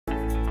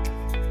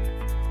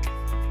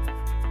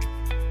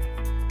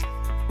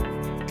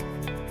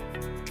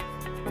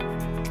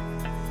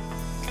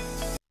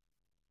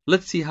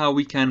Let's see how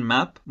we can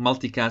map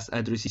multicast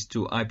addresses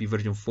to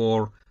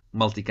IPv4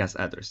 multicast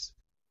address.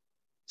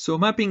 So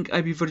mapping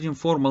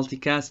IPv4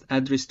 multicast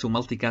address to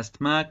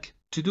multicast MAC.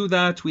 To do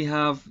that, we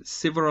have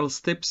several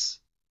steps.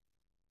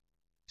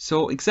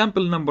 So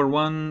example number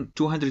 1,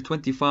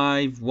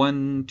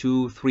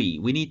 225.123.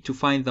 We need to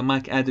find the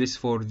MAC address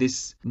for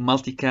this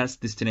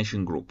multicast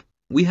destination group.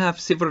 We have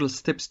several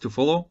steps to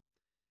follow.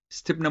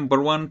 Step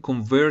number 1,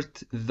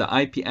 convert the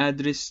IP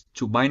address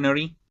to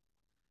binary.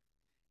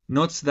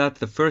 Note that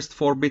the first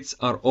 4 bits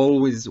are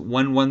always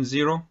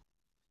 110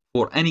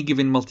 for any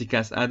given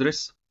multicast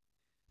address.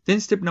 Then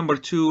step number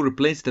 2,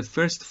 replace the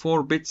first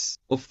 4 bits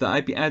of the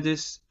IP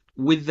address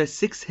with the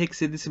 6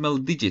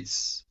 hexadecimal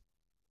digits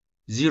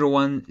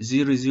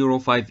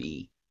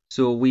 01005E.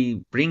 So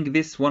we bring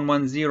this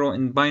 110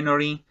 in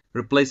binary,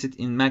 replace it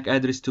in MAC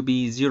address to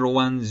be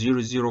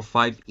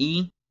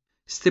 01005E.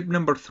 Step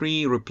number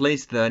 3,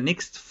 replace the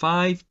next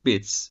 5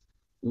 bits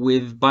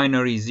with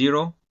binary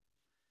 0.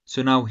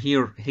 So now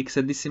here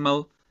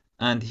hexadecimal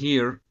and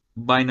here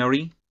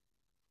binary.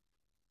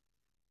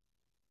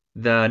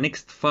 The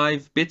next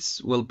 5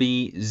 bits will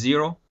be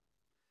 0.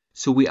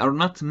 So we are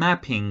not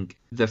mapping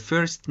the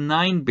first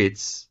 9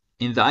 bits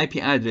in the IP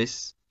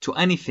address to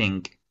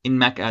anything in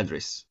MAC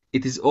address.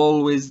 It is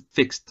always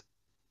fixed.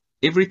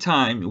 Every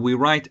time we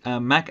write a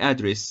MAC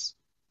address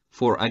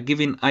for a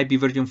given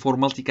IPv4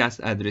 multicast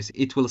address,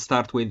 it will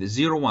start with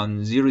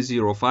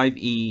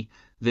 01005E,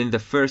 then the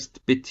first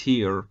bit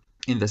here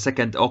in the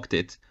second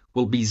octet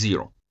will be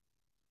 0.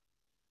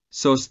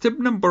 So step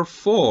number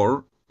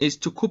 4 is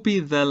to copy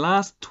the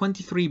last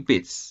 23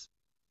 bits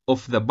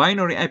of the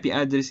binary IP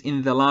address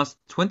in the last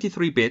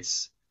 23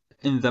 bits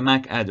in the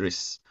MAC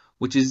address,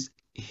 which is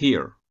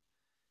here.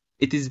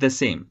 It is the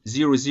same,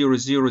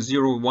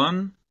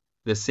 00001,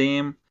 the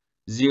same,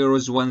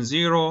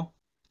 0s10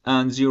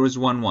 and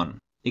 0s11,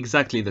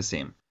 exactly the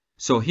same.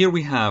 So here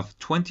we have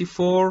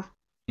 24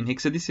 in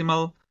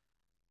hexadecimal,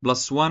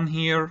 plus 1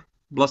 here,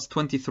 plus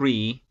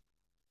 23.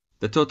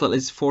 The total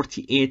is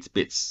 48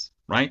 bits,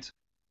 right?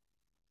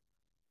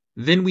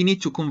 Then we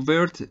need to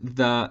convert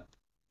the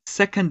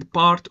second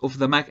part of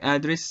the MAC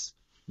address,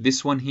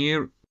 this one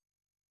here,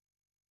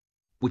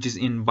 which is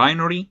in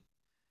binary,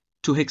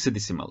 to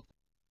hexadecimal.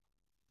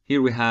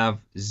 Here we have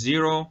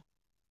 0,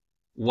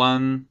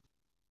 1,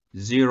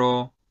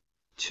 0,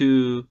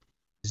 2,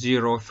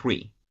 0,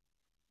 3.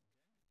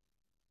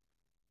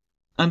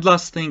 And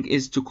last thing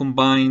is to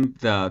combine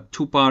the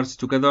two parts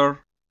together,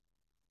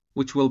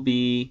 which will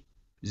be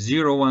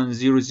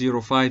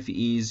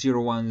 01005E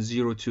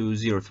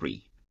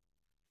 010203.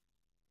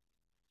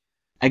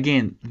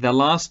 Again, the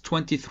last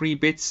 23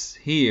 bits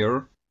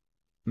here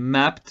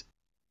mapped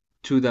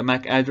to the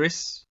MAC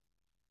address.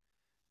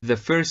 The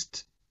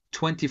first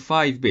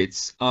 25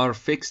 bits are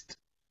fixed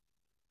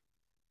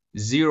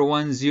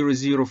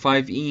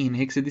 01005E in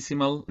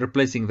hexadecimal,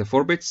 replacing the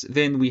 4 bits.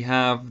 Then we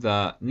have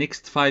the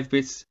next 5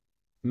 bits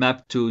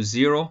mapped to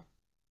 0.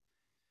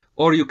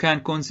 Or you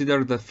can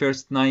consider the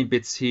first 9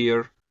 bits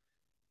here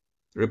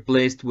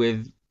replaced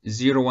with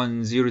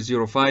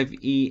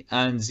 01005E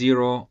and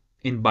 0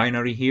 in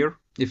binary here,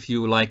 if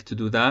you like to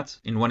do that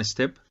in one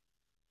step.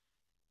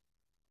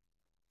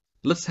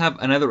 Let's have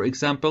another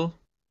example.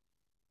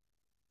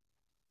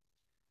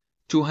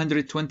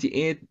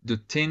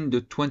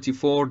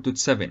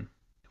 228.10.24.7.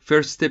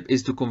 First step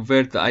is to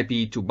convert the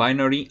IP to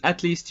binary.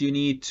 At least you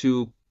need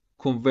to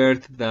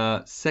convert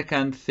the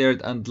second,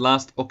 third, and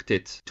last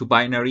octet to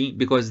binary,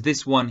 because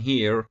this one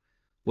here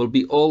will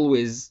be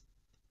always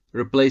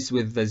replaced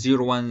with the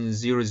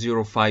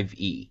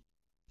 01005E.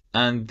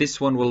 And this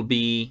one will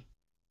be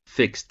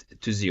fixed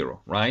to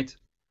 0, right?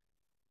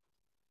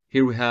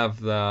 Here we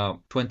have the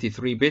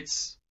 23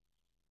 bits.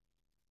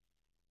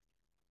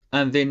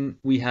 And then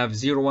we have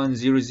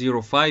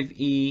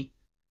 01005E,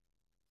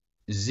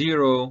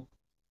 0,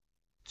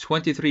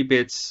 23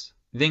 bits,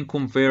 then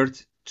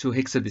convert to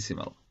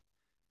hexadecimal.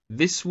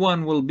 This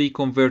one will be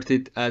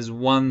converted as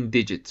 1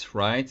 digit,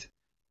 right?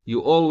 You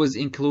always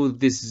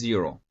include this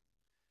 0.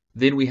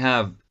 Then we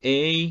have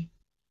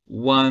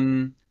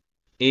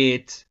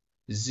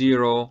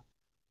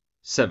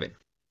A1807.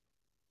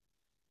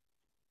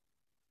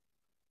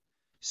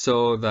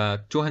 So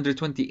the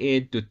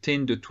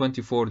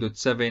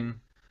 228.10.24.7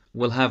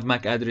 will have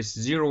MAC address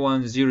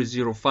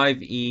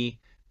 01005E,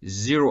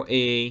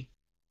 0A,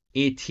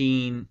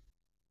 18,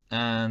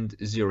 and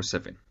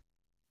 07.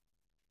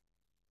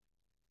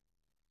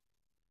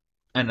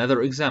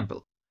 Another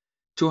example,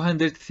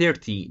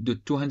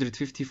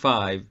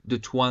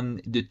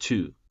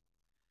 230.255.1.2.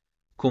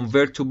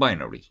 Convert to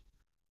binary.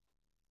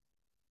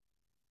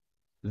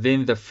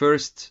 Then the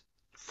first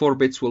 4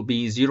 bits will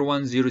be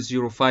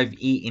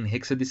 01005E in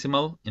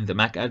hexadecimal in the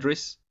MAC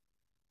address.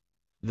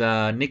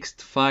 The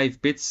next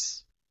 5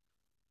 bits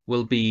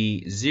will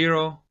be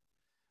 0,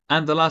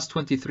 and the last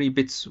 23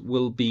 bits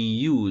will be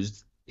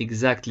used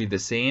exactly the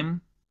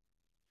same.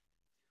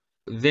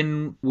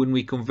 Then when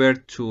we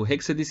convert to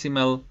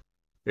hexadecimal,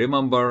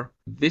 remember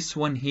this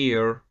one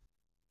here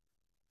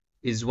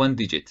is 1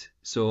 digit,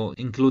 so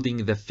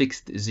including the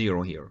fixed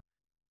 0 here.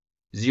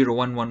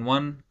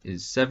 0111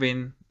 is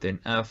 7, then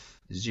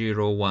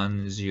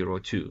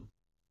F0102.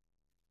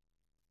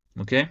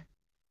 Okay?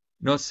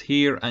 Notes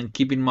here, and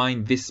keep in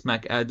mind this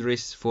MAC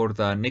address for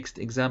the next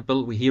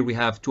example. Here we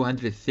have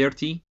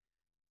 230,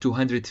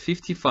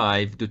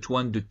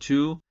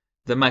 255.1.2.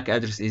 The MAC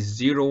address is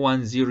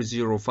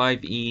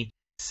 01005E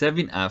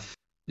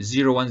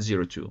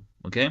 7F0102.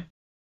 Okay?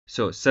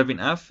 So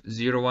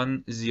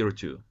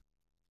 7F0102.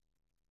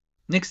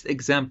 Next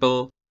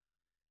example,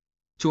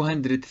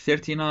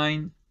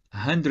 239,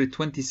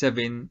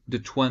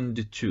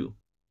 127.1.2.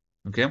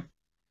 Okay?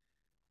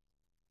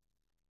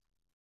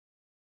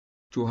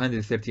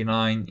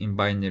 239 in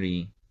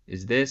binary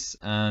is this,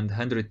 and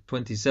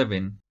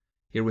 127,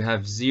 here we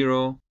have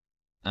 0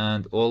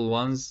 and all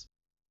ones,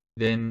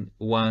 then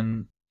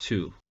 1,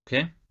 2.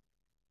 Okay?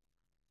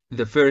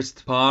 The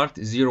first part,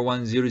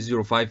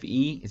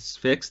 01005E, is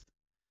fixed.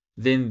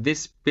 Then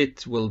this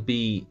bit will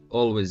be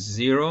always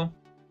 0,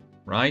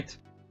 right?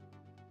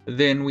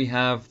 Then we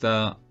have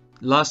the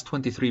last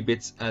 23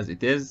 bits as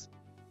it is.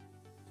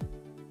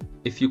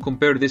 If you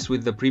compare this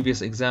with the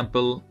previous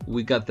example,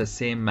 we got the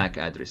same MAC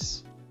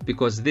address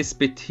because this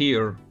bit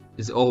here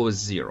is always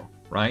 0,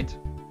 right?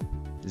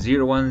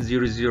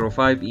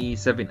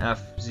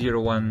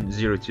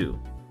 01005E7F0102.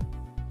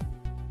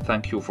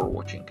 Thank you for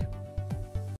watching.